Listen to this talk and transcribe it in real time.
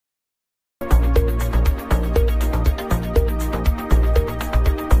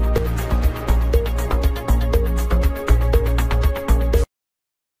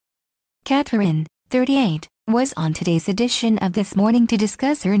Katherine, 38, was on today's edition of This Morning to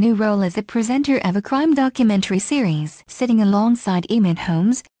discuss her new role as a presenter of a crime documentary series, sitting alongside Eamonn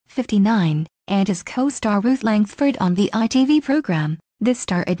Holmes, 59, and his co-star Ruth Langsford on the ITV program. The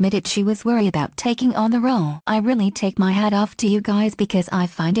star admitted she was worried about taking on the role. "I really take my hat off to you guys because I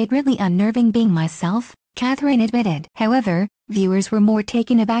find it really unnerving being myself," Katherine admitted. However, viewers were more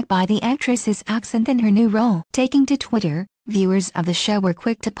taken aback by the actress's accent than her new role. Taking to Twitter, viewers of the show were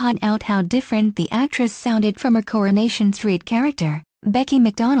quick to point out how different the actress sounded from her Coronation Street character, Becky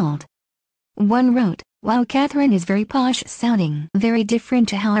McDonald. One wrote, "Wow, Katherine is very posh sounding. Very different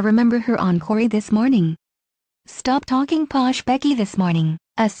to how I remember her on TOWIE This Morning." "Stop talking posh Becky this morning,"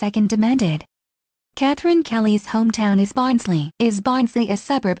 a second demanded. Katherine Kelly's hometown is Barnsley. "Is Barnsley a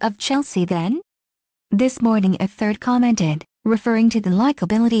suburb of Chelsea then?" This morning a third commented, referring to the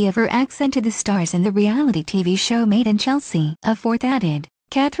likability of her accent to the stars in the reality TV show Made in Chelsea. A fourth added,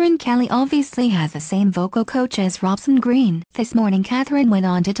 "Katherine Kelly obviously has the same vocal coach as Robson Green." This morning Katherine went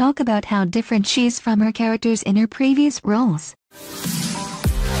on to talk about how different she is from her characters in her previous roles.